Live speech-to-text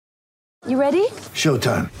You ready?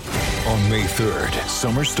 Showtime. On May 3rd,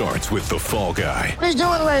 summer starts with The Fall Guy. Let's do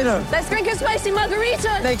it later. Let's drink a spicy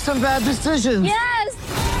margarita. Make some bad decisions. Yes!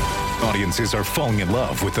 Audiences are falling in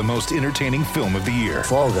love with the most entertaining film of the year.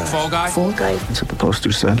 Fall Guy. Fall Guy? Fall guy. That's what the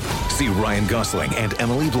poster said. See Ryan Gosling and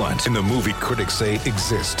Emily Blunt in the movie critics say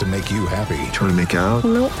exists to make you happy. Trying to make it out?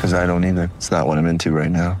 Nope. Because I don't either. It's not what I'm into right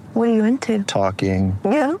now. What are you into? Talking.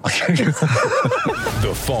 Yeah.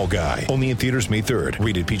 The Fall Guy. Only in theaters May 3rd.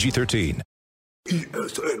 Rated PG-13.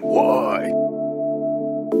 ESNY.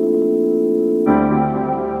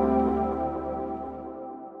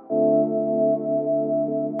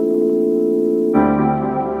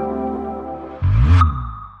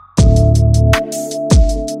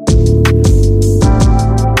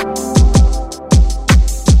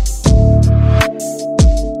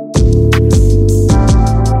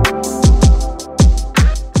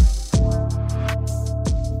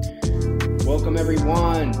 Welcome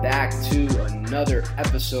everyone back to another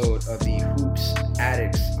episode of the Hoops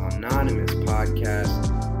Addicts Anonymous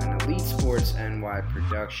podcast, an Elite Sports NY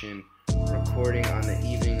production, recording on the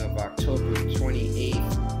evening of October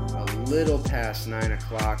 28th, a little past 9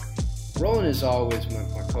 o'clock. Rolling as always, my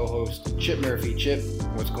co-host Chip Murphy. Chip,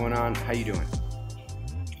 what's going on? How you doing?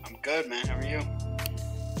 I'm good, man. How are you?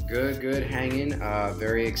 Good, hanging.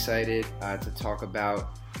 Very excited to talk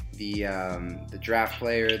about the draft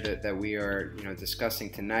player that we are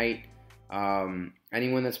discussing tonight.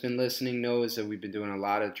 Anyone that's been listening knows that we've been doing a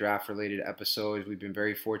lot of draft related episodes. We've been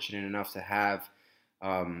very fortunate enough to have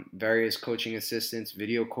various coaching assistants,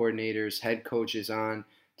 video coordinators, head coaches on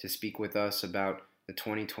to speak with us about the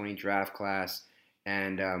 2020 draft class,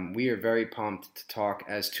 and we are very pumped to talk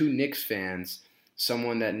as two Knicks fans,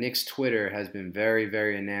 someone that Knicks Twitter has been very,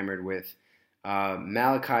 very enamored with,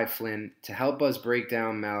 Malachi Flynn. To help us break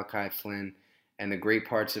down Malachi Flynn and the great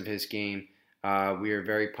parts of his game, we are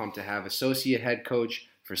very pumped to have associate head coach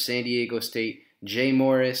for San Diego State, Jay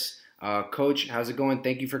Morris. Coach, how's it going?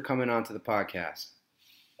 Thank you for coming on to the podcast.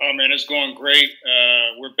 Oh, man, it's going great.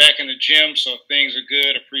 We're back in the gym, so things are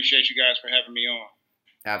good. Appreciate you guys for having me on.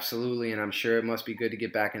 Absolutely, and I'm sure it must be good to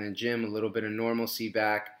get back in the gym, a little bit of normalcy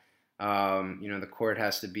back. The court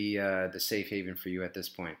has to be the safe haven for you at this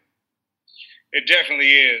point. It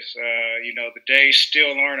definitely is. The days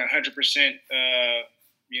still aren't 100%,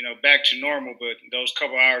 back to normal, but those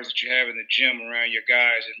couple hours that you have in the gym around your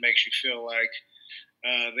guys, it makes you feel like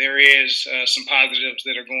there is some positives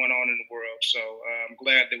that are going on in the world. So I'm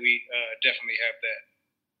glad that we definitely have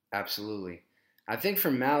that. Absolutely. I think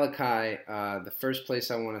for Malachi, the first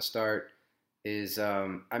place I want to start is,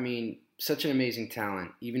 such an amazing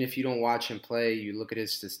talent. Even if you don't watch him play, you look at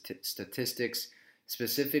his statistics,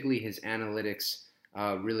 specifically his analytics,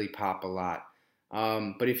 really pop a lot.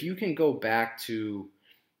 But if you can go back to,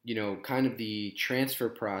 kind of the transfer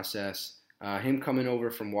process, him coming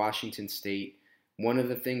over from Washington State, one of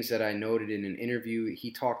the things that I noted in an interview,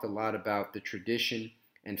 he talked a lot about the tradition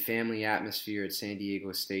and family atmosphere at San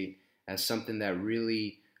Diego State as something that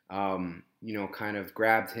really, kind of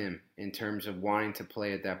grabbed him in terms of wanting to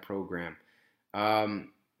play at that program.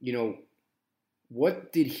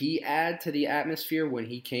 What did he add to the atmosphere when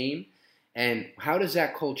he came? And how does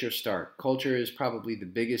that culture start? Culture is probably the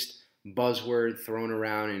biggest buzzword thrown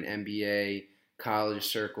around in NBA, college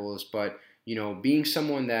circles. But, being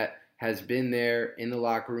someone that has been there in the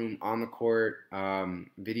locker room, on the court,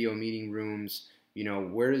 video meeting rooms,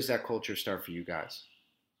 where does that culture start for you guys?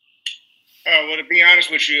 Well, to be honest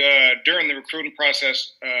with you, during the recruiting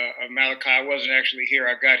process of Malachi, I wasn't actually here.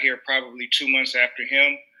 I got here probably 2 months after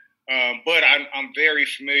him. But I'm very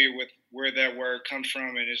familiar with where that word comes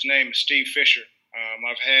from, and his name is Steve Fisher.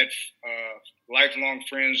 I've had lifelong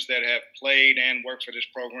friends that have played and worked for this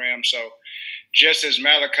program. So just as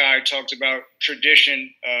Malachi talks about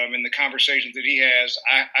tradition in the conversations that he has,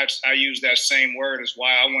 I use that same word as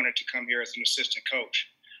why I wanted to come here as an assistant coach.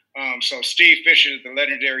 So Steve Fisher, the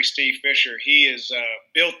legendary Steve Fisher, he has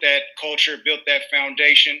built that culture, built that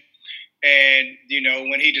foundation. And,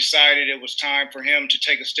 when he decided it was time for him to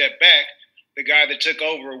take a step back, the guy that took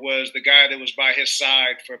over was the guy that was by his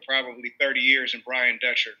side for probably 30 years, and Brian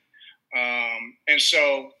Dutcher. And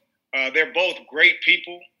so they're both great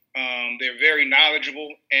people. They're very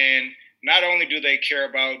knowledgeable. And not only do they care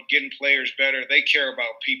about getting players better, they care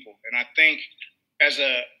about people. And I think as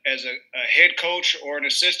a head coach or an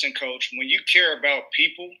assistant coach, when you care about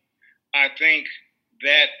people, I think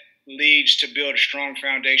that leads to build a strong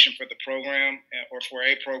foundation for the program or for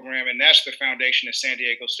a program, and that's the foundation that San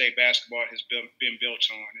Diego State basketball has been built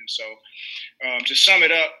on. And so to sum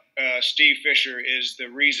it up, Steve Fisher is the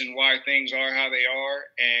reason why things are how they are,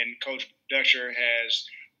 and Coach Dutcher has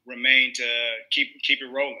remained to keep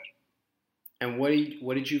it rolling. And what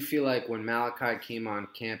did you feel like when Malachi came on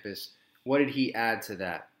campus? What did he add to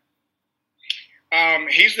that?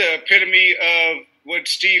 He's the epitome of what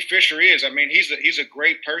Steve Fisher is. I mean, he's a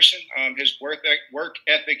great person. His work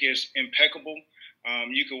ethic is impeccable.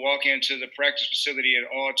 You can walk into the practice facility at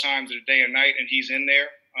all times of the day and night, and he's in there.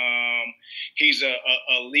 He's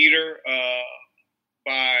a leader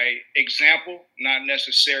by example, not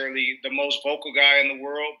necessarily the most vocal guy in the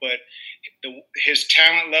world, but his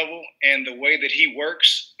talent level and the way that he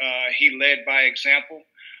works, he led by example.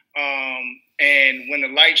 And when the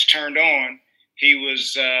lights turned on, he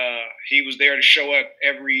was there to show up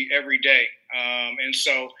every day. And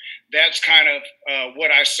so that's kind of what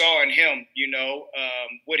I saw in him.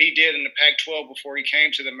 What he did in the Pac-12 before he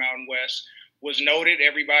came to the Mountain West was noted.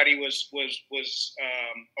 Everybody was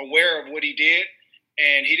aware of what he did,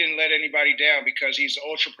 and he didn't let anybody down because he's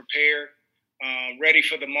ultra prepared, ready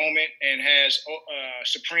for the moment, and has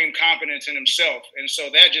supreme confidence in himself. And so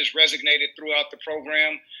that just resonated throughout the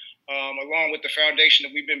program. Along with the foundation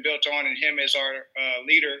that we've been built on and him as our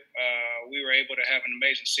leader, we were able to have an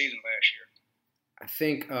amazing season last year. I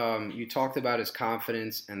think you talked about his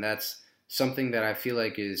confidence, and that's something that I feel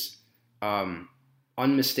like is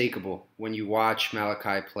unmistakable when you watch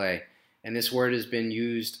Malachi play. And this word has been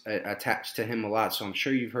used, attached to him a lot, so I'm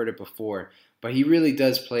sure you've heard it before. But he really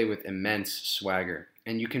does play with immense swagger,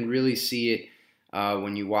 and you can really see it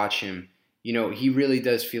when you watch him. He really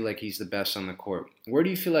does feel like he's the best on the court. Where do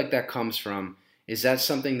you feel like that comes from? Is that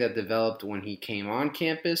something that developed when he came on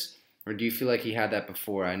campus, or do you feel like he had that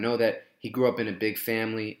before? I know that he grew up in a big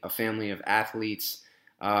family, a family of athletes,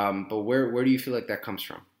 but where do you feel like that comes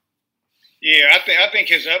from? Yeah, I think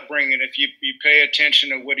his upbringing, if you pay attention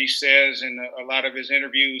to what he says in a lot of his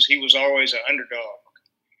interviews, he was always an underdog.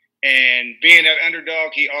 And being that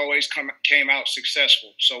underdog, he always came out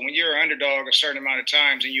successful. So when you're an underdog a certain amount of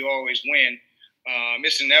times and you always win,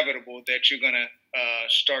 it's inevitable that you're going to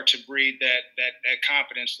start to breed that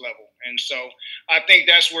confidence level. And so I think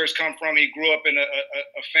that's where it's come from. He grew up in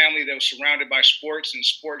a family that was surrounded by sports, and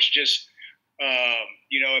sports just,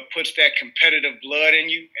 it puts that competitive blood in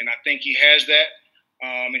you. And I think he has that.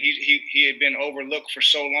 And he had been overlooked for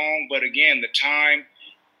so long. But again, the time,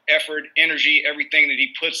 effort, energy, everything that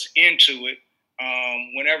he puts into it,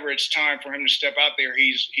 whenever it's time for him to step out there,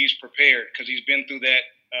 he's prepared because he's been through that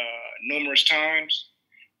numerous times.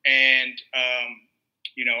 And,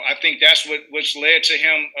 I think that's what's led to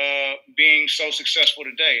him being so successful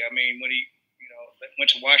today. I mean, when he, went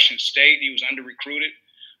to Washington State, he was under-recruited,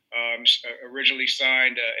 originally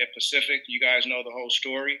signed at Pacific. You guys know the whole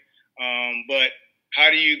story. But how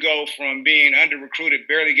do you go from being under-recruited,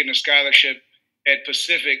 barely getting a scholarship at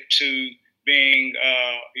Pacific, to being,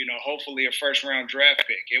 hopefully a first-round draft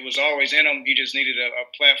pick? It was always in him. He just needed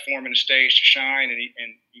a platform and a stage to shine, and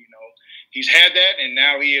he's had that, and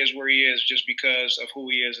now he is where he is just because of who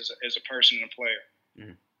he is as a person and a player.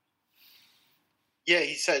 Mm-hmm. Yeah,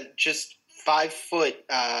 he said just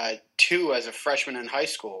 5'2" as a freshman in high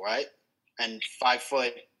school, right? And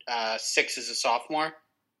 5'6" as a sophomore.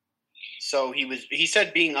 So he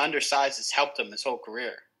said being undersized has helped him his whole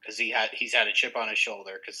career because he's had a chip on his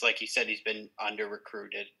shoulder because, like you said, he's been under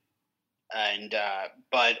recruited. And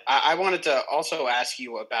but I wanted to also ask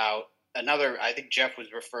you about another. I think Jeff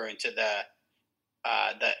was referring to the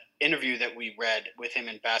interview that we read with him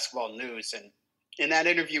in Basketball News, and in that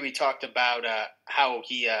interview he talked about how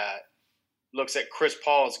he looks at Chris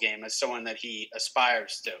Paul's game as someone that he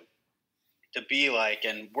aspires to be like.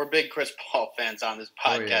 And we're big Chris Paul fans on this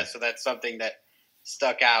podcast, yeah. So that's something that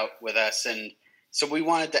stuck out with us. And so we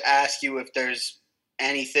wanted to ask you if there's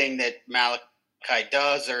anything that Malachi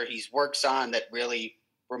does or he works on that really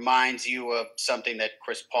reminds you of something that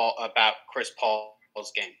Chris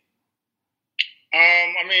Paul's game.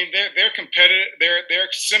 I mean, they're competitive.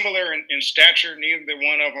 They're similar in stature. Neither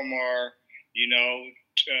one of them are,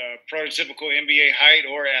 prototypical NBA height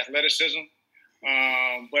or athleticism.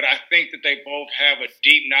 But I think that they both have a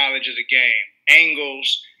deep knowledge of the game.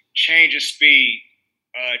 Angles, change of speed,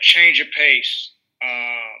 change of pace,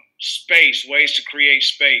 space, ways to create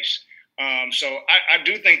space. So I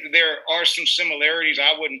do think that there are some similarities.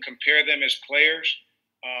 I wouldn't compare them as players.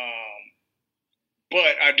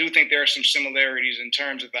 But I do think there are some similarities in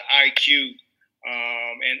terms of the IQ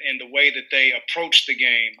and the way that they approach the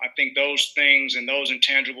game. I think those things and those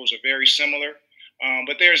intangibles are very similar.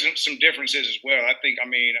 But there's some differences as well. I think,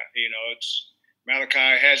 it's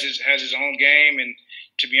Malachi has his own game. And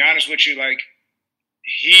to be honest with you, like,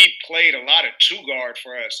 he played a lot of two guard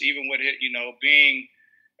for us, even with it, being,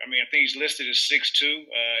 I think he's listed as 6'2".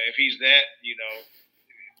 If he's that,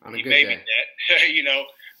 On a he good may day. be that,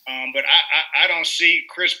 But I don't see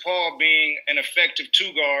Chris Paul being an effective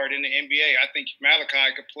two guard in the NBA. I think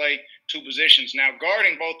Malachi could play two positions. Now,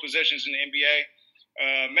 guarding both positions in the NBA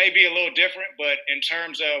may be a little different, but in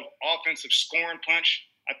terms of offensive scoring punch,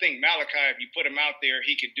 I think Malachi, if you put him out there,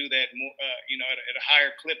 he could do that more, at a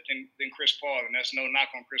higher clip than Chris Paul. And that's no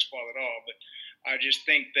knock on Chris Paul at all. But I just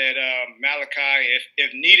think that Malachi,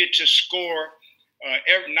 if needed to score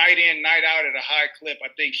every night in, night out at a high clip, I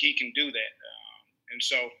think he can do that. And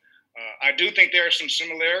so I do think there are some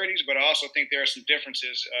similarities, but I also think there are some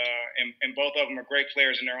differences, and both of them are great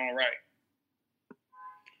players in their own right.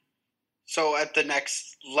 So at the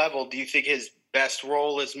next level, do you think his best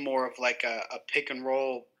role is more of like a pick and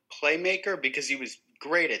roll playmaker? Because he was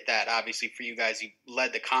great at that, obviously, for you guys. He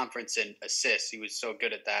led the conference in assists. He was so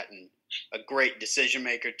good at that, and a great decision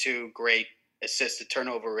maker too, great assist to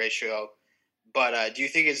turnover ratio. But do you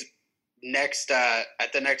think his next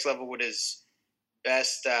at the next level, would his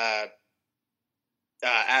best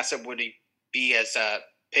asset would he be as a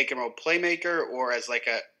pick and roll playmaker or as like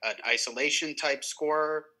an isolation type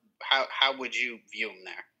scorer? How would you view him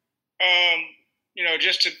there?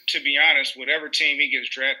 Just to be honest, whatever team he gets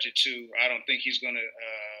drafted to, I don't think he's going to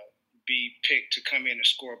be picked to come in and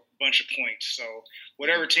score a bunch of points. So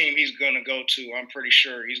whatever team he's going to go to, I'm pretty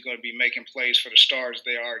sure he's going to be making plays for the stars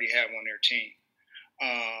they already have on their team.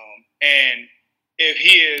 And if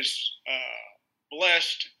he is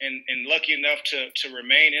blessed and lucky enough to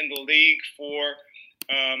remain in the league for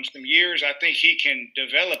some years, I think he can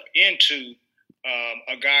develop into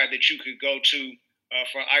a guy that you could go to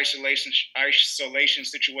for isolation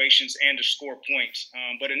situations and to score points.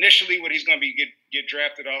 But initially, what he's going to be get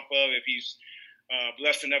drafted off of, if he's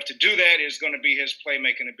blessed enough to do that, is going to be his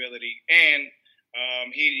playmaking ability. And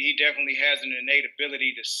he definitely has an innate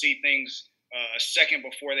ability to see things a second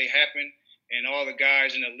before they happen. And all the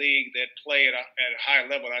guys in the league that play at a high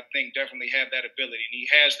level, I think, definitely have that ability. And he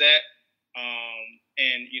has that.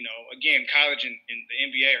 Again, college and the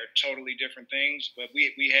NBA are totally different things. But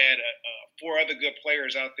we had 4 other good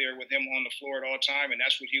players out there with him on the floor at all time, and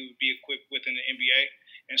that's what he would be equipped with in the NBA.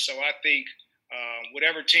 And so I think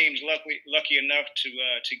whatever team's lucky enough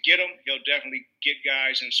to get him, he'll definitely get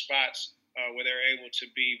guys in spots where they're able to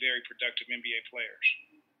be very productive NBA players.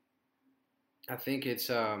 I think it's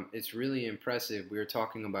really impressive. We were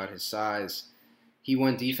talking about his size. He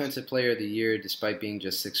won Defensive Player of the Year despite being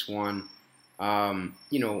just 6'1".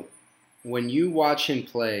 When you watch him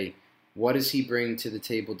play, what does he bring to the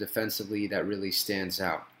table defensively that really stands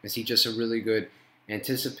out? Is he just a really good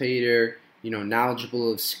anticipator,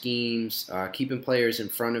 knowledgeable of schemes, keeping players in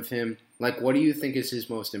front of him? Like, what do you think is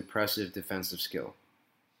his most impressive defensive skill?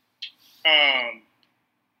 I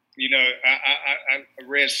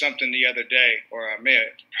read something the other day, or I may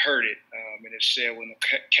have heard it, and it said when the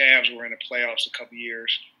Cavs were in the playoffs a couple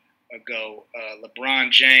years ago,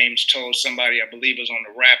 LeBron James told somebody, I believe it was on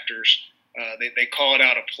the Raptors, they called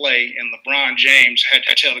out a play, and LeBron James had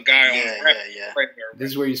to tell the guy on the Raptors. Right there,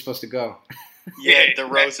 this is where you're supposed to go. Yeah,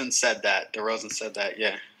 DeRozan said that.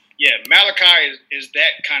 Yeah. Yeah, Malachi is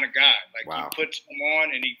that kind of guy. Like, wow. He puts him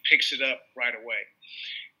on, and he picks it up right away.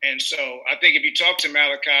 And so I think if you talk to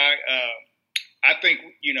Malachi, I think,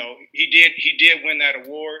 he did win that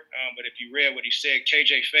award. But if you read what he said,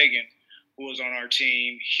 KJ Fagan, who was on our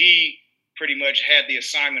team, he pretty much had the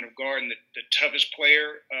assignment of guarding the toughest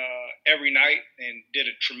player every night and did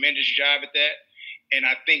a tremendous job at that. And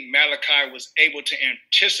I think Malachi was able to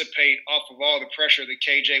anticipate off of all the pressure that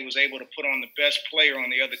KJ was able to put on the best player on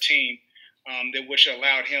the other team, which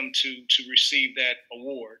allowed him to receive that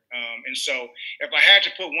award. And so if I had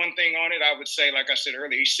to put one thing on it, I would say, like I said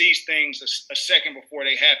earlier, he sees things a second before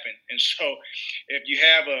they happen. And so if you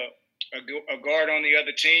have a guard on the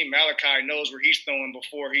other team, Malachi knows where he's throwing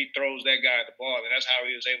before he throws that guy the ball. And that's how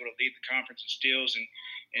he was able to lead the conference in steals and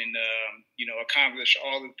accomplish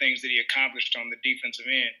all the things that he accomplished on the defensive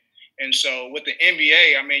end. And so with the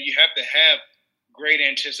NBA, I mean, you have to have great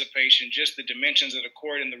anticipation, just the dimensions of the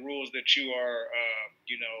court and the rules that you are,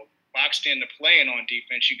 boxed into playing on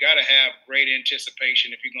defense. You got to have great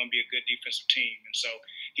anticipation if you're going to be a good defensive team. And so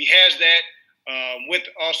he has that with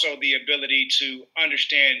also the ability to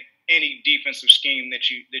understand any defensive scheme that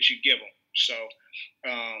you give him. So,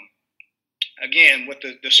 again, with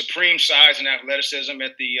the supreme size and athleticism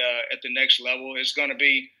at the next level, it's going to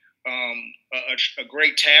be a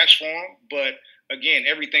great task for him. But again,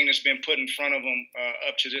 everything that's been put in front of him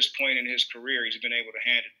up to this point in his career, he's been able to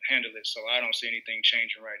handle it. So I don't see anything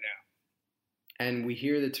changing right now. And we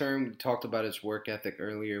hear the term, we talked about his work ethic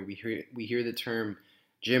earlier, we hear the term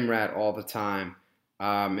gym rat all the time.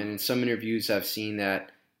 And in some interviews I've seen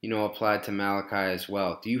that, applied to Malachi as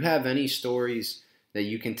well. Do you have any stories that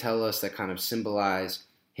you can tell us that kind of symbolize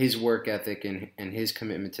his work ethic and his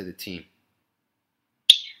commitment to the team?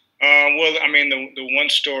 Well, I mean, the one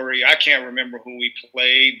story, I can't remember who we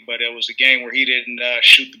played, but it was a game where he didn't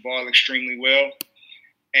shoot the ball extremely well.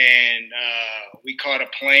 And we caught a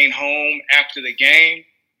plane home after the game.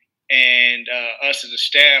 And us as a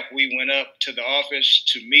staff, we went up to the office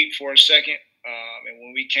to meet for a second. And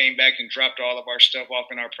when we came back and dropped all of our stuff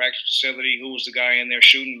off in our practice facility, who was the guy in there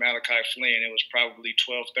shooting? Malachi Flynn. It was probably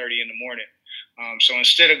 12:30 in the morning. So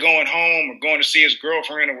instead of going home or going to see his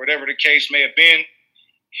girlfriend or whatever the case may have been,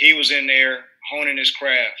 he was in there honing his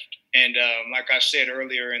craft. And like I said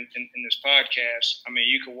earlier in this podcast, I mean,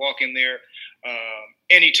 you could walk in there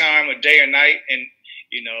any time of day or night, and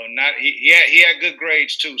he had good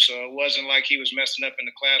grades too. So it wasn't like he was messing up in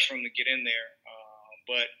the classroom to get in there.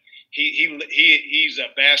 But he's a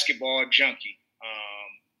basketball junkie.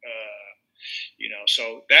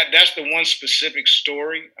 So that's the one specific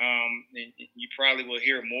story. And you probably will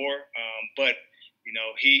hear more. But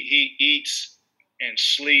he eats and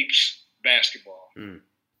sleeps basketball. Mm.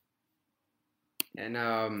 And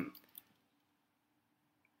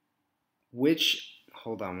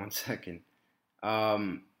hold on one second.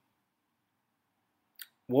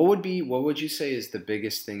 What would you say is the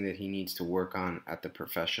biggest thing that he needs to work on at the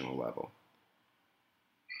professional level?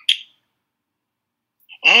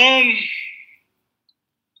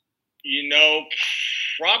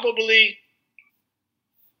 Probably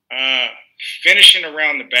finishing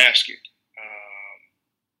around the basket.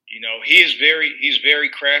 He's very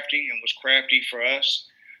crafty and was crafty for us.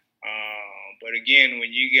 But again,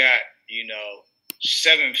 when you got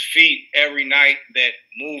 7 feet every night that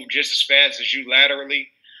move just as fast as you laterally,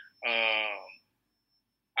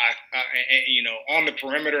 on the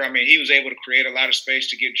perimeter, I mean, he was able to create a lot of space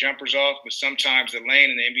to get jumpers off, but sometimes the lane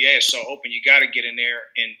in the NBA is so open, you got to get in there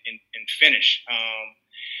and finish.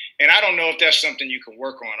 And I don't know if that's something you can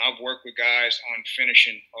work on. I've worked with guys on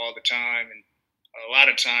finishing all the time, and a lot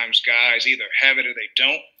of times guys either have it or they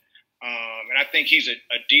don't. And I think he's a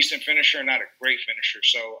decent finisher, not a great finisher.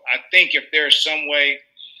 So I think if there's some way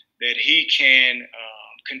that he can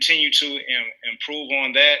continue to improve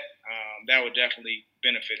on that, that would definitely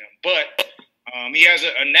benefit him. But he has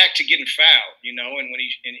a knack to getting fouled, and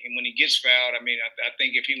when he gets fouled, I mean, I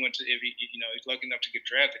think if he's lucky enough to get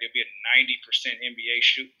drafted, he'll be a 90% NBA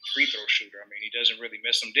free throw shooter. I mean, he doesn't really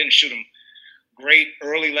miss them. Didn't shoot him great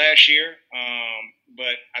early last year,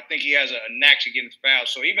 but I think he has a knack to getting fouled.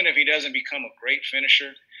 So even if he doesn't become a great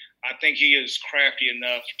finisher, I think he is crafty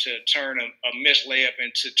enough to turn a missed layup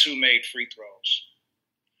into 2 made free throws.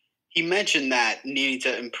 He mentioned that needing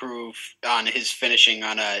to improve on his finishing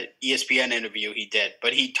on a ESPN interview he did,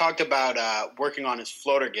 but he talked about working on his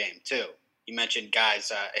floater game too. He mentioned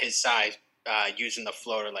guys his size using the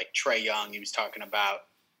floater, like Trae Young. He was talking about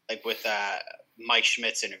like with Mike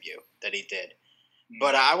Schmidt's interview that he did.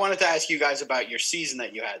 But I wanted to ask you guys about your season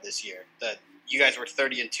that you had this year. That you guys were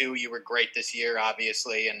 30-2. You were great this year,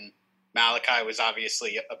 obviously, and Malachi was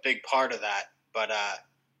obviously a big part of that. But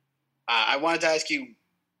I wanted to ask you,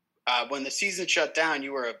 when the season shut down,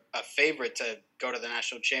 you were a favorite to go to the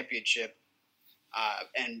national championship.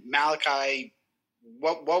 And Malachi,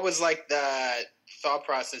 what was like the thought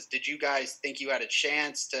process? Did you guys think you had a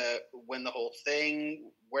chance to win the whole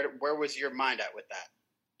thing? Where was your mind at with that?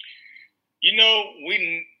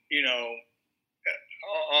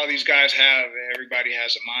 All these guys everybody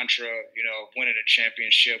has a mantra, of winning a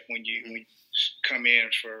championship when you come in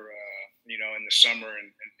for, in the summer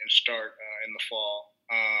and start in the fall.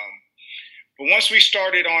 But once we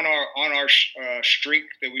started on our streak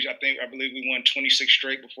that I believe we won 26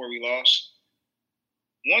 straight before we lost.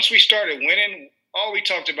 Once we started winning, all we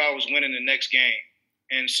talked about was winning the next game.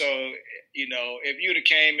 And so, if you would have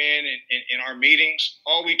came in our meetings,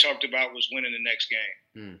 all we talked about was winning the next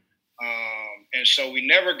game. And so we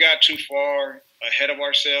never got too far ahead of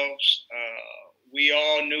ourselves. We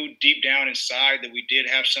all knew deep down inside that we did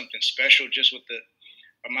have something special just with the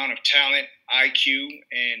amount of talent, IQ,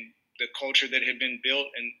 and the culture that had been built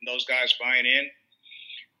and those guys buying in.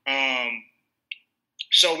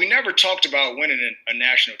 So we never talked about winning a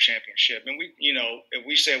national championship. And if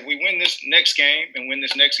we said we win this next game and win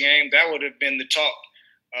this next game, that would have been the talk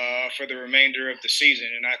for the remainder of the season.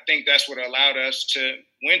 And I think that's what allowed us to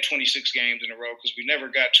win 26 games in a row, because we never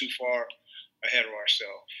got too far ahead of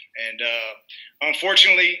ourselves. And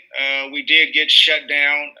unfortunately, we did get shut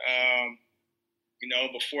down,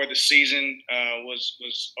 before the season was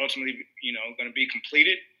ultimately, going to be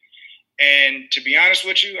completed. And to be honest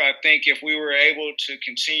with you, I think if we were able to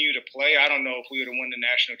continue to play, I don't know if we would have won the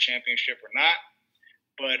national championship or not.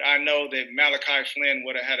 but I know that Malachi Flynn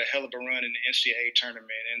would have had a hell of a run in the NCAA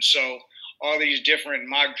tournament. And so all these different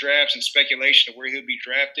mock drafts and speculation of where he'll be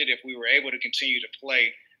drafted, if we were able to continue to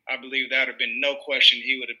play, I believe that would have been no question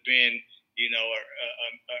he would have been,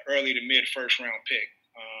 a early to mid first round pick.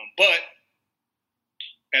 But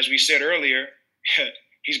as we said earlier,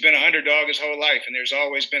 he's been an underdog his whole life, and there's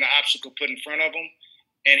always been an obstacle put in front of him,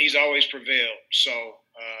 and he's always prevailed. So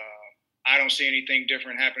I don't see anything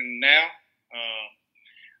different happening now.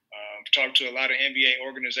 I've talked to a lot of NBA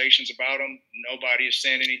organizations about him. Nobody is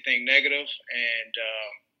saying anything negative,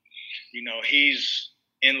 and he's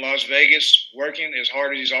in Las Vegas working as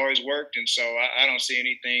hard as he's always worked, and so I don't see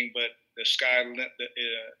anything but the sky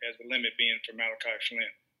as the limit being for Malachi Flynn.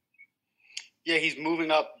 Yeah, he's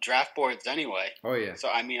moving up draft boards anyway. Oh, yeah. So,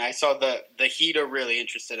 I mean, I saw the Heat are really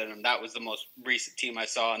interested in him. That was the most recent team I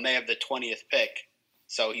saw, and they have the 20th pick.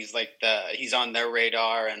 So he's he's on their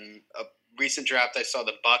radar. And a recent draft, I saw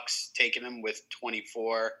the Bucks taking him with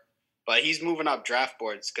 24. But he's moving up draft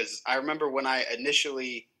boards because I remember when I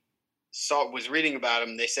initially was reading about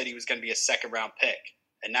him, they said he was going to be a second-round pick,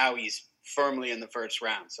 and now he's firmly in the first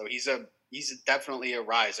round. So he's definitely a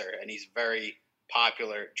riser, and he's a very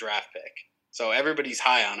popular draft pick. So everybody's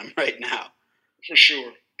high on him right now. For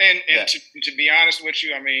sure. And yeah. to be honest with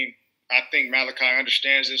you, I mean, I think Malachi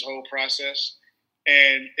understands this whole process.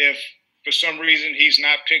 And if for some reason he's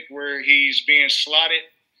not picked where he's being slotted,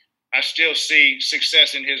 I still see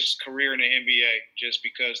success in his career in the NBA just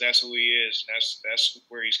because that's who he is. That's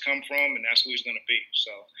where he's come from, and that's who he's going to be.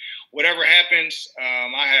 So whatever happens,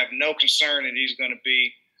 I have no concern that he's going to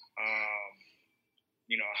be,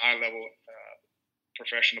 a high-level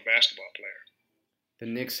professional basketball player. The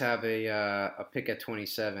Knicks have a pick at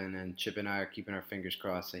 27, and Chip and I are keeping our fingers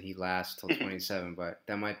crossed that he lasts till 27. But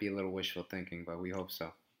that might be a little wishful thinking, but we hope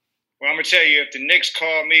so. Well, I'm going to tell you, if the Knicks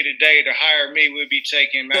called me today to hire me, we'd be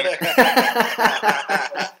taking Malachi.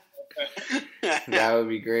 That would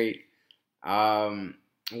be great.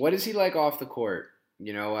 What is he like off the court?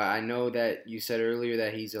 I know that you said earlier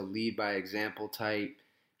that he's a lead by example type.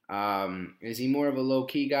 Is he more of a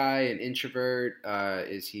low-key guy, an introvert?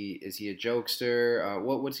 Is he a jokester?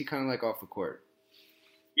 What's he kind of like off the court?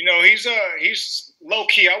 He's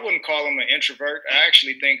low-key. I wouldn't call him an introvert. I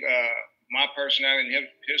actually think my personality and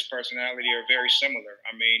his personality are very similar.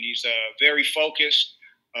 I mean, he's a very focused,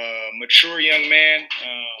 mature young man.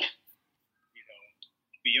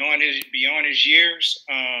 Beyond his years,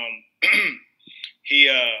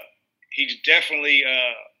 he's definitely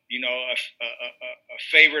a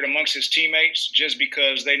favorite amongst his teammates just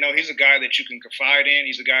because they know he's a guy that you can confide in.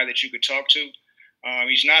 He's a guy that you could talk to.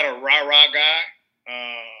 He's not a rah-rah guy,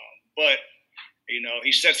 but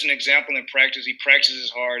he sets an example in practice. He practices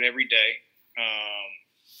hard every day.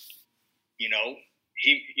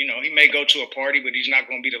 He may go to a party, but he's not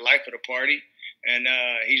going to be the life of the party, and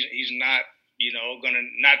he's not going to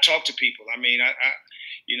not talk to people. I mean,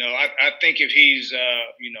 I think if he's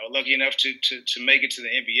lucky enough to make it to the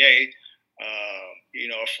NBA,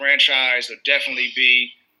 a franchise will definitely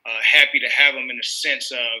be happy to have him in the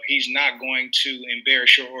sense of he's not going to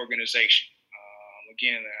embarrass your organization.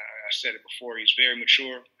 Again, I said it before, he's very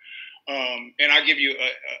mature. And I'll give you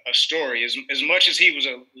a story. As much as he was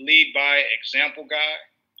a lead by example guy,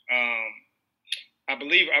 I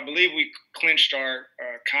believe we clinched our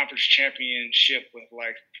conference championship with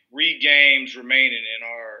like 3 games remaining in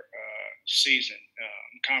our season,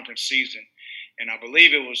 conference season. And I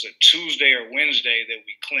believe it was a Tuesday or Wednesday that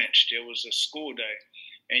we clinched. It was a school day.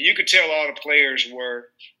 And you could tell all the players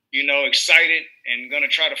were, excited and going to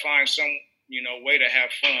try to find some, way to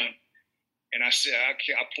have fun. And I said,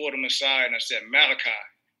 I pulled him aside and I said, Malachi,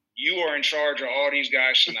 you are in charge of all these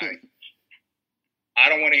guys tonight. I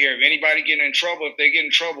don't want to hear of anybody getting in trouble. If they get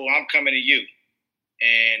in trouble, I'm coming to you.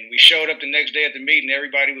 And we showed up the next day at the meeting.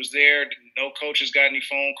 Everybody was there. No coaches got any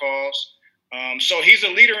phone calls. So he's a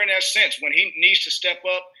leader in that sense. When he needs to step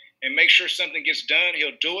up and make sure something gets done,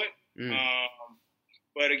 he'll do it.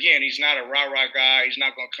 But again, he's not a rah-rah guy. He's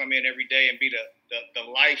not going to come in every day and be the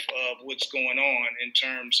life of what's going on in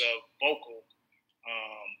terms of vocal.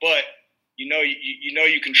 But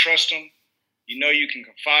you can trust him. You can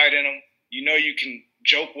confide in him. You can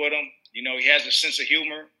joke with him. He has a sense of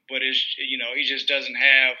humor, but he just doesn't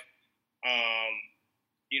have,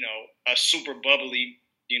 a super bubbly,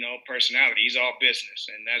 personality. He's all business,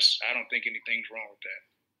 and I don't think anything's wrong with that.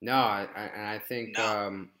 No, I think,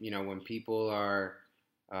 when people are,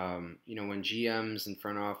 when GMs and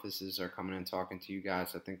front offices are coming and talking to you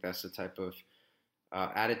guys, I think that's the type of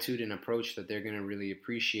attitude and approach that they're going to really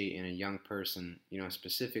appreciate in a young person,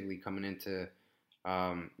 specifically coming into,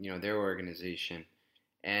 their organization.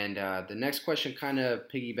 And the next question kind of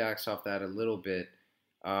piggybacks off that a little bit.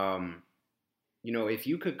 If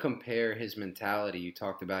you could compare his mentality, you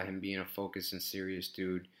talked about him being a focused and serious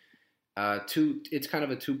dude. It's kind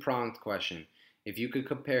of a two-pronged question. If you could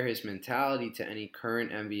compare his mentality to any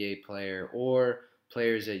current NBA player or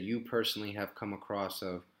players that you personally have come across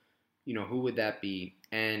of, who would that be?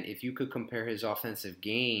 And if you could compare his offensive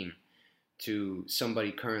game to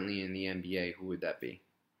somebody currently in the NBA, who would that be?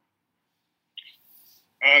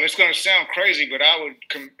 It's going to sound crazy, but I would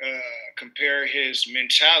compare his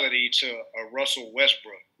mentality to a Russell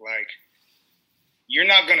Westbrook. Like, you're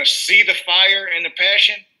not going to see the fire and the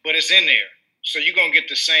passion, but it's in there. So you're going to get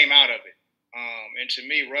the same out of it. And to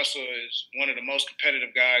me, Russell is one of the most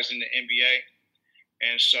competitive guys in the NBA.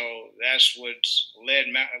 And so that's what has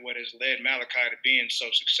led Malachi to being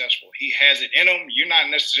so successful. He has it in him. You're not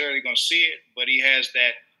necessarily going to see it, but he has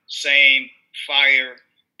that same fire,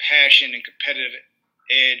 passion, and competitive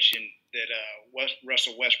edge that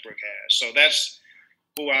Russell Westbrook has. So that's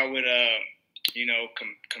who I would,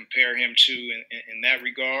 compare him to in that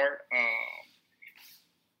regard.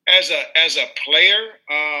 As a player,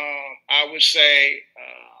 I would say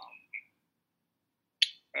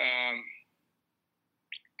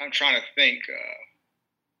I'm trying to think.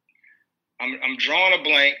 I'm drawing a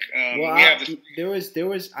blank. There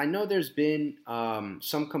was. I know there's been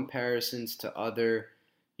some comparisons to other,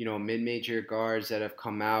 mid-major guards that have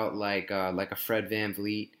come out, like a Fred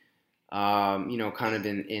VanVleet. Kind of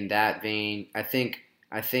in that vein. I think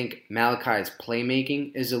Malachi's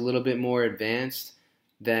playmaking is a little bit more advanced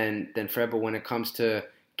than Fred, but when it comes to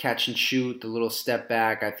catch and shoot, the little step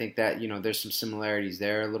back, I think that there's some similarities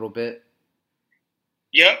there a little bit.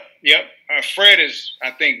 Yep. Fred is,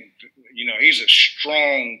 I think, he's a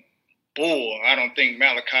strong bull. I don't think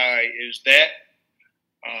Malachi is that.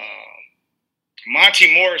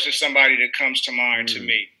 Monty Morris is somebody that comes to mind to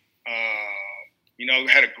me.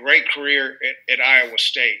 Had a great career at Iowa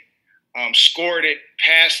State. Scored it,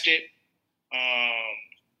 passed it.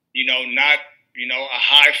 Not a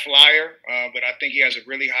high flyer, but I think he has a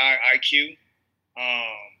really high IQ.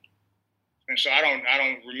 And so I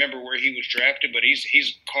don't remember where he was drafted, but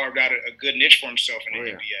he's carved out a good niche for himself in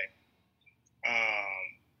the NBA.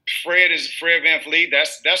 Fred VanVleet.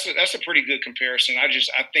 That's a pretty good comparison. I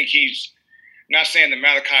think he's not saying that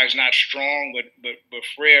Malachi is not strong, but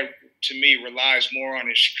Fred to me relies more on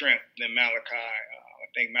his strength than Malachi. I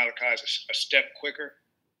think Malachi is a step quicker,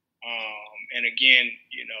 and again,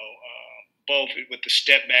 both with the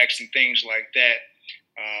step backs and things like that.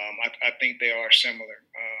 I think they are similar.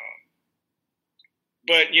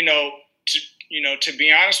 But to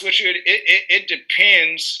be honest with you, it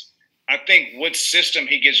depends. I think what system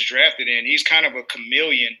he gets drafted in. He's kind of a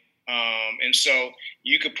chameleon, and so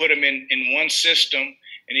you could put him in one system,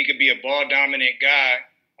 and he could be a ball dominant guy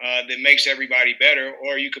that makes everybody better,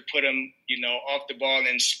 or you could put him, off the ball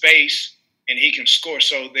in space, and he can score.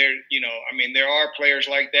 So there, there are players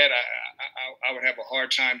like that. I would have a hard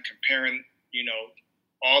time comparing,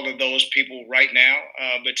 all of those people right now.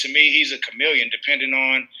 But to me, he's a chameleon, depending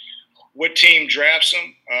on what team drafts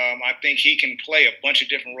him. I think he can play a bunch of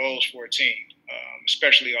different roles for a team,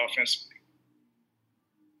 especially offensively.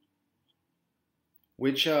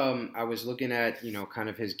 Which I was looking at, kind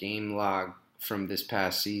of his game log from this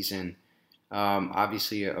past season.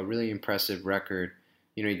 Obviously, a really impressive record.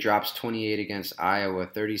 He drops 28 against Iowa,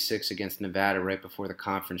 36 against Nevada right before the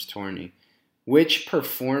conference tourney. Which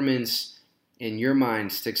performance in your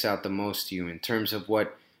mind sticks out the most to you in terms of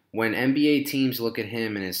when NBA teams look at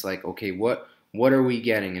him and it's like, okay, what are we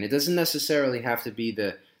getting? And it doesn't necessarily have to be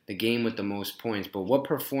the game with the most points, but what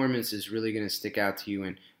performance is really going to stick out to you?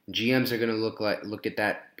 And GMs are going to look at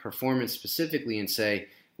that performance specifically and say,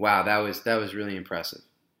 wow, that was really impressive.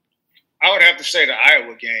 I would have to say the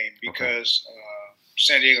Iowa game because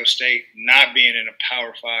San Diego State not being in a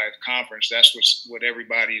Power 5 conference, that's what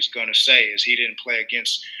everybody's going to say is he didn't play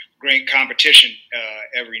against great competition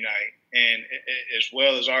every night. And as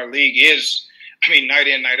well as our league is, night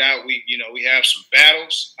in, night out, we have some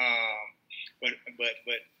battles. But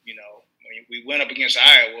we went up against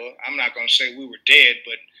Iowa. I'm not going to say we were dead,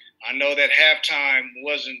 but I know that halftime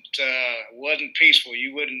wasn't peaceful.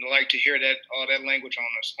 You wouldn't like to hear all that language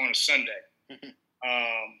on a Sunday. And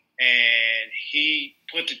he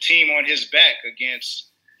put the team on his back against,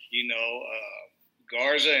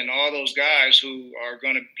 Garza and all those guys who are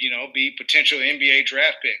going to, be potential NBA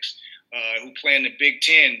draft picks, who play in the Big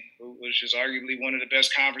Ten, which is arguably one of the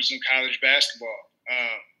best conferences in college basketball.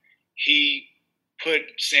 He put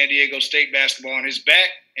San Diego State basketball on his back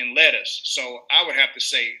and led us. So I would have to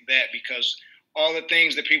say that because all the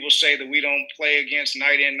things that people say that we don't play against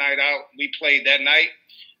night in, night out, we played that night,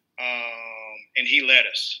 and he led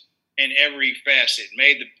us in every facet.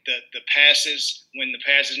 Made the passes when the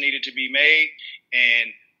passes needed to be made,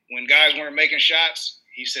 and when guys weren't making shots,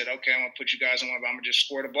 he said, "Okay, I'm gonna put you guys on one, but I'm gonna just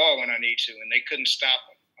score the ball when I need to," and they couldn't stop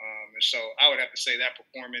him. And so I would have to say that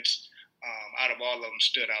performance out of all of them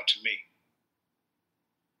stood out to me.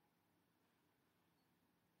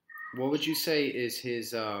 What would you say is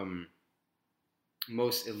his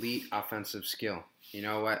most elite offensive skill? You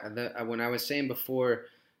know, when I was saying before,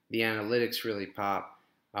 the analytics really pop.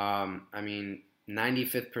 I mean,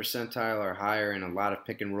 95th percentile or higher in a lot of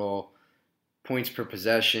pick and roll, points per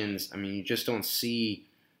possessions. I mean, you just don't see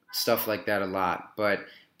stuff like that a lot. But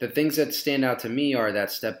the things that stand out to me are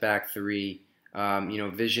that step back three,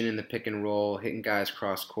 vision in the pick and roll, hitting guys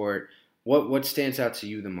cross court. What stands out to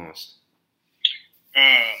you the most?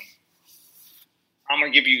 I'm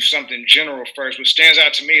going to give you something general first. What stands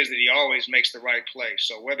out to me is that he always makes the right play.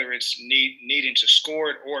 So whether it's needing to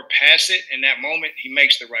score it or pass it in that moment, he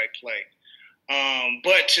makes the right play.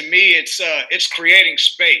 But to me, it's creating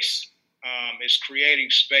space. It's creating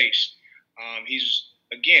space.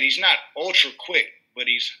 He's not ultra quick, but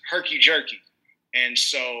he's herky-jerky. And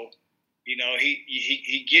so,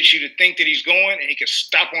 he gets you to think that he's going, and he can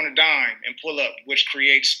stop on a dime and pull up, which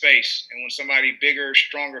creates space. And when somebody bigger,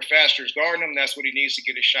 stronger, faster is guarding him, that's what he needs to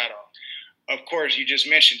get his shot off. Of course, you just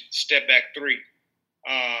mentioned step back three.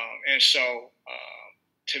 And so,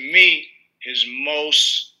 to me, his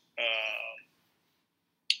most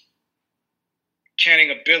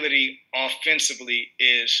canning ability offensively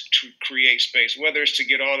is to create space, whether it's to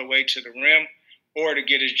get all the way to the rim or to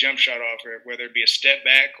get his jump shot off, whether it be a step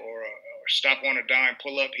back or stop on a dime,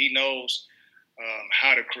 pull up. He knows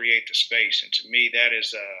how to create the space. And to me, that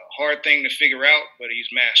is a hard thing to figure out, but he's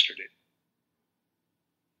mastered it.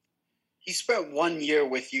 He spent 1 year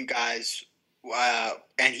with you guys,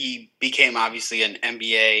 and he became obviously an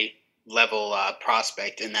NBA level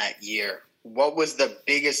prospect in that year. What was the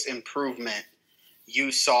biggest improvement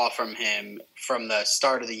you saw from him from the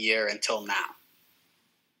start of the year until now?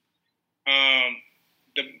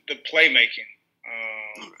 The playmaking.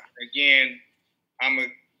 Again,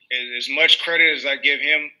 as much credit as I give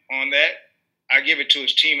him on that, I give it to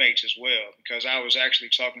his teammates as well, because I was actually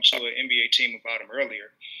talking to an NBA team about him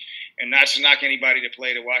earlier. And not to knock anybody that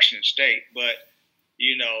played at Washington State, but,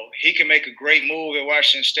 he can make a great move at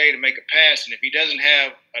Washington State and make a pass. And if he doesn't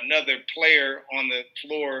have another player on the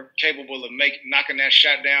floor capable of knocking that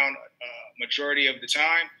shot down majority of the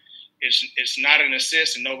time, it's not an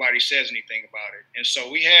assist and nobody says anything about it. And so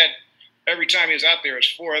we had, every time he was out there, it was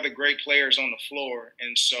 4 other great players on the floor.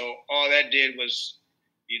 And so all that did was,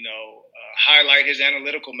 highlight his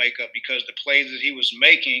analytical makeup, because the plays that he was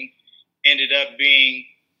making ended up being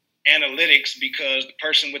analytics because the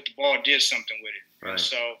person with the ball did something with it. Right. And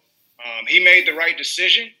so he made the right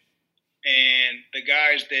decision, and the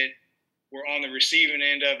guys that were on the receiving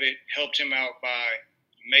end of it helped him out by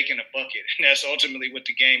making a bucket. And that's ultimately what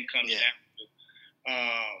the game comes down to.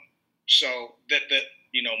 So that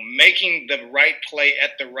making the right play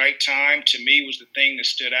at the right time, to me, was the thing that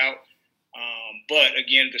stood out. But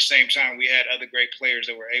again, at the same time, we had other great players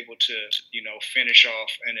that were able to, finish off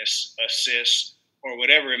an assist or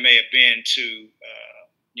whatever it may have been to,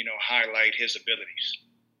 highlight his abilities.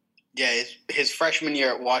 Yeah, his freshman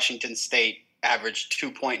year at Washington State averaged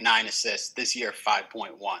 2.9 assists. This year,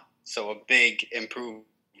 5.1. So a big improvement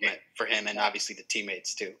for him and obviously the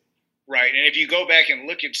teammates too. Right, and if you go back and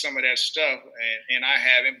look at some of that stuff, and I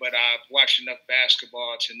haven't, but I've watched enough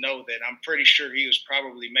basketball to know that I'm pretty sure he was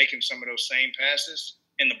probably making some of those same passes,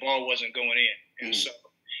 and the ball wasn't going in. And so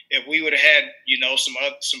if we would have had,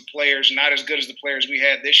 some players not as good as the players we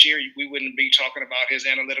had this year, we wouldn't be talking about his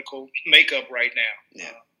analytical makeup right now.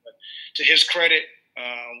 Yeah. But to his credit,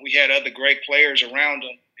 we had other great players around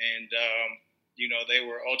him, and, they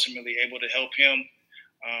were ultimately able to help him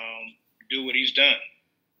do what he's done.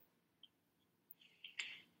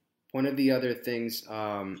 One of the other things,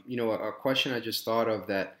 a question I just thought of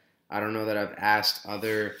that I don't know that I've asked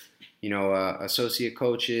other, associate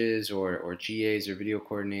coaches or GAs or video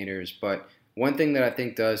coordinators, but one thing that I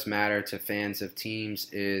think does matter to fans of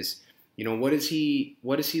teams is, what is he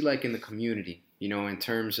like in the community, in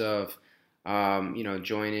terms of,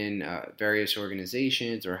 joining various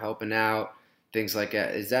organizations or helping out, things like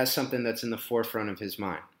that. Is that something that's in the forefront of his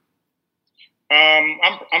mind?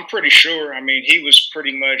 I'm pretty sure. I mean, he was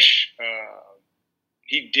pretty much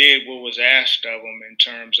he did what was asked of him in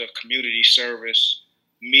terms of community service,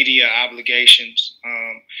 media obligations,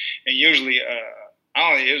 and usually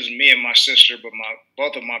it was me and my sister, but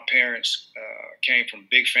both of my parents came from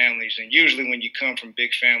big families, and usually when you come from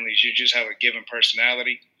big families, you just have a given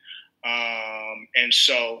personality. And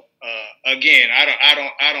so again,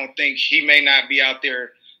 I don't think he may not be out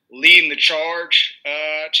there leading the charge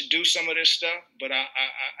to do some of this stuff, but I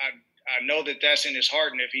know that that's in his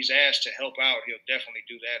heart, and if he's asked to help out, he'll definitely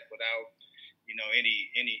do that without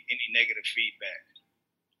any negative feedback.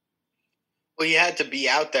 Well, he had to be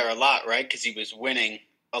out there a lot, right? Because he was winning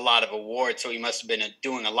a lot of awards, so he must have been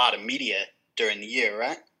doing a lot of media during the year,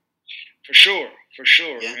 right? For sure.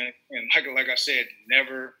 Yeah. And like I said,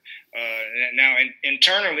 never. Now,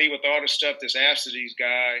 internally, with all the stuff that's asked of these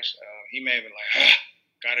guys, he may have been like,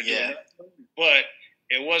 got to do it. But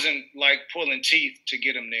it wasn't like pulling teeth to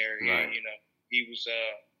get him there. Right. He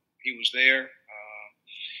was there.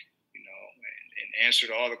 And answered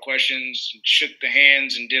all the questions, and shook the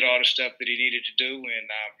hands, and did all the stuff that he needed to do. And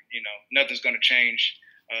nothing's going to change.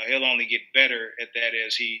 He'll only get better at that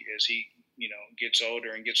as he gets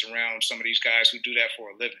older and gets around some of these guys who do that for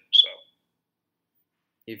a living. So,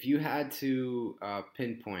 if you had to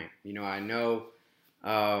pinpoint, I know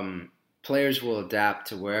players will adapt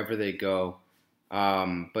to wherever they go,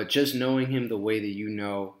 but just knowing him the way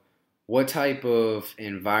that what type of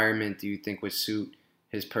environment do you think would suit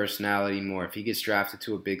his personality more? If he gets drafted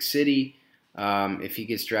to a big city, if he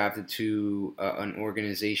gets drafted to an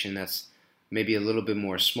organization that's maybe a little bit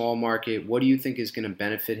more small market, what do you think is going to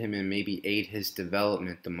benefit him and maybe aid his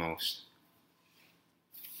development the most?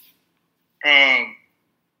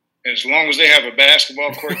 As long as they have a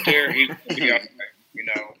basketball court there, he's going to be all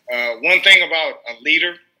right. One thing about a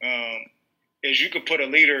leader is you could put a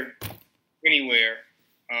leader anywhere,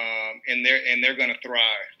 and they're going to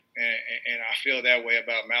thrive. And I feel that way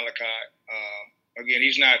about Malachi. Again,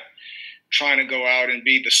 he's not trying to go out and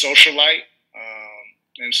be the socialite.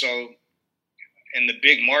 And so in the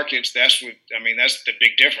big markets, that's the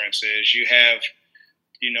big difference is you have,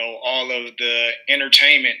 all of the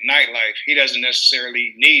entertainment, nightlife. He doesn't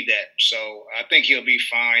necessarily need that. So I think he'll be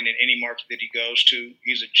fine in any market that he goes to.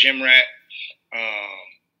 He's a gym rat.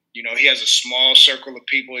 He has a small circle of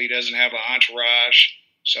people. He doesn't have an entourage.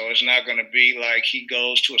 So it's not going to be like he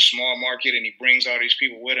goes to a small market and he brings all these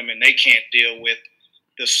people with him and they can't deal with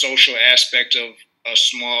the social aspect of a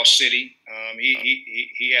small city.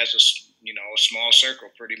 He has a small circle,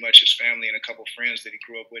 pretty much his family and a couple friends that he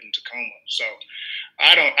grew up with in Tacoma. So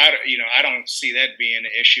I don't see that being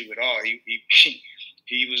an issue at all.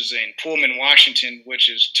 He was in Pullman, Washington, which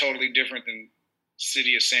is totally different than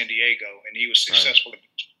city of San Diego, and he was successful at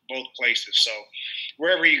both places. So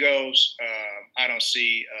wherever he goes, I don't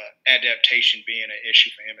see adaptation being an issue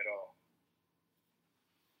for him at all.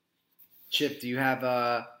 Chip, do you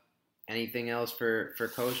have anything else for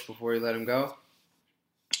Coach before we let him go?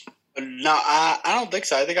 No, I don't think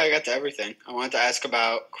so. I think I got to everything. I wanted to ask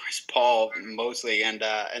about Chris Paul mostly and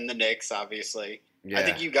the Knicks, obviously. Yeah. I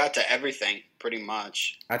think you got to everything pretty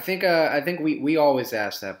much. I think we always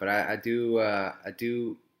ask that, but I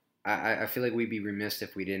feel like we'd be remiss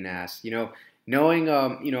if we didn't ask. Knowing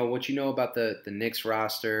what you know about the Knicks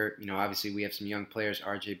roster, obviously we have some young players,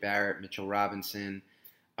 RJ Barrett, Mitchell Robinson.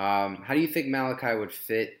 How do you think Malachi would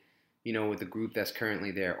fit, with the group that's currently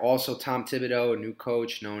there? Also, Tom Thibodeau, a new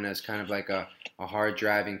coach, known as kind of like a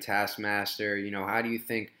hard-driving taskmaster. How do you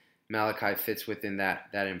think Malachi fits within that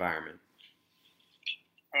environment?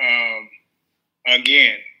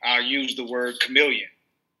 Again, I'll use the word chameleon.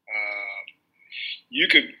 You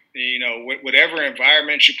could, whatever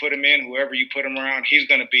environment you put him in, whoever you put him around, he's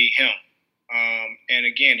going to be him. And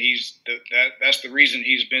again, that's the reason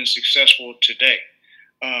he's been successful today.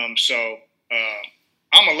 So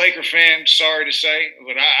I'm a Laker fan, sorry to say,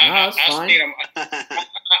 but I've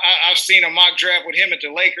seen a mock draft with him at the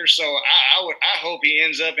Lakers, so I hope he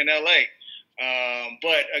ends up in LA.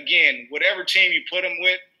 But again, whatever team you put him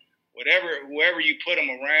with, whoever you put him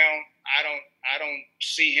around, I don't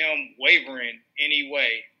see him wavering any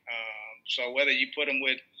way. So whether you put him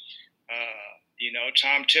with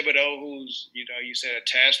Tom Thibodeau, who's you said a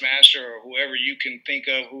taskmaster, or whoever you can think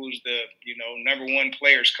of who's the number one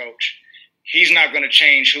players coach, he's not going to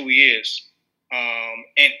change who he is.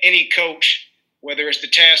 And any coach, whether it's the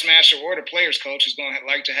taskmaster or the players coach, is going to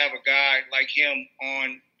like to have a guy like him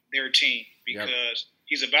on their team because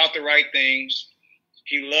he's about the right things.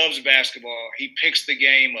 He loves basketball. He picks the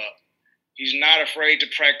game up. He's not afraid to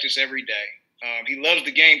practice every day. He loves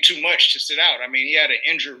the game too much to sit out. I mean, he had an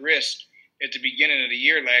injured wrist at the beginning of the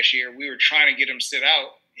year last year. We were trying to get him to sit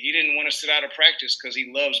out. He didn't want to sit out of practice because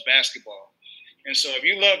he loves basketball. And so if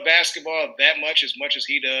you love basketball that much as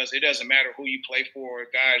he does, it doesn't matter who you play for or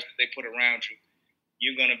guys that they put around you.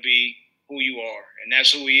 You're going to be who you are, and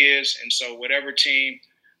that's who he is. And so whatever team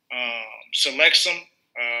selects them,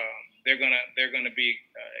 they're gonna be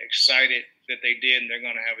excited that they did, and they're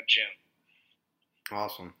gonna have a gem.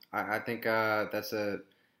 Awesome. I think that's a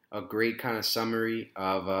great kind of summary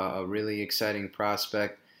of a really exciting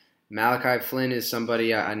prospect. Malachi Flynn is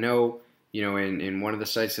somebody I know, in one of the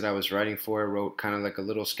sites that I was writing for, I wrote kind of like a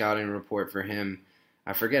little scouting report for him.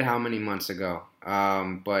 I forget how many months ago.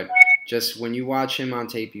 But just when you watch him on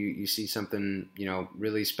tape, you see something,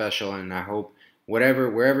 really special. And I hope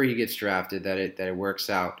wherever he gets drafted, that it works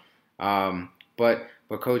out. But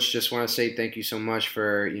Coach, just want to say thank you so much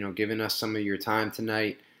for, giving us some of your time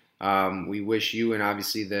tonight. We wish you and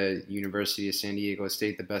obviously the University of San Diego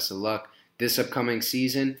State the best of luck this upcoming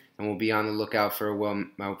season, and we'll be on the lookout for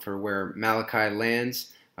where Malachi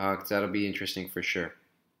lands, because that'll be interesting for sure.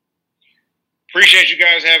 Appreciate you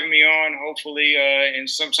guys having me on. Hopefully, in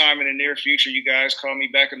sometime in the near future, you guys call me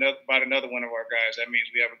back about another one of our guys. That means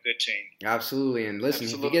we have a good team. Absolutely. And listen,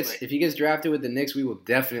 if he gets drafted with the Knicks, we will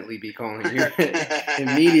definitely be calling you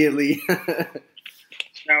immediately.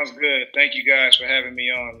 Sounds good. Thank you guys for having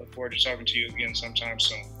me on. Look forward to talking to you again sometime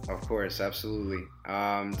soon. Of course, absolutely.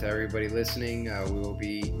 To everybody listening, we will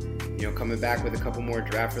be, coming back with a couple more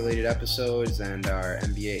draft-related episodes and our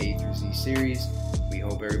NBA A through Z series. We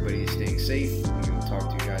hope everybody is staying safe, and we will talk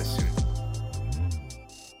to you guys soon.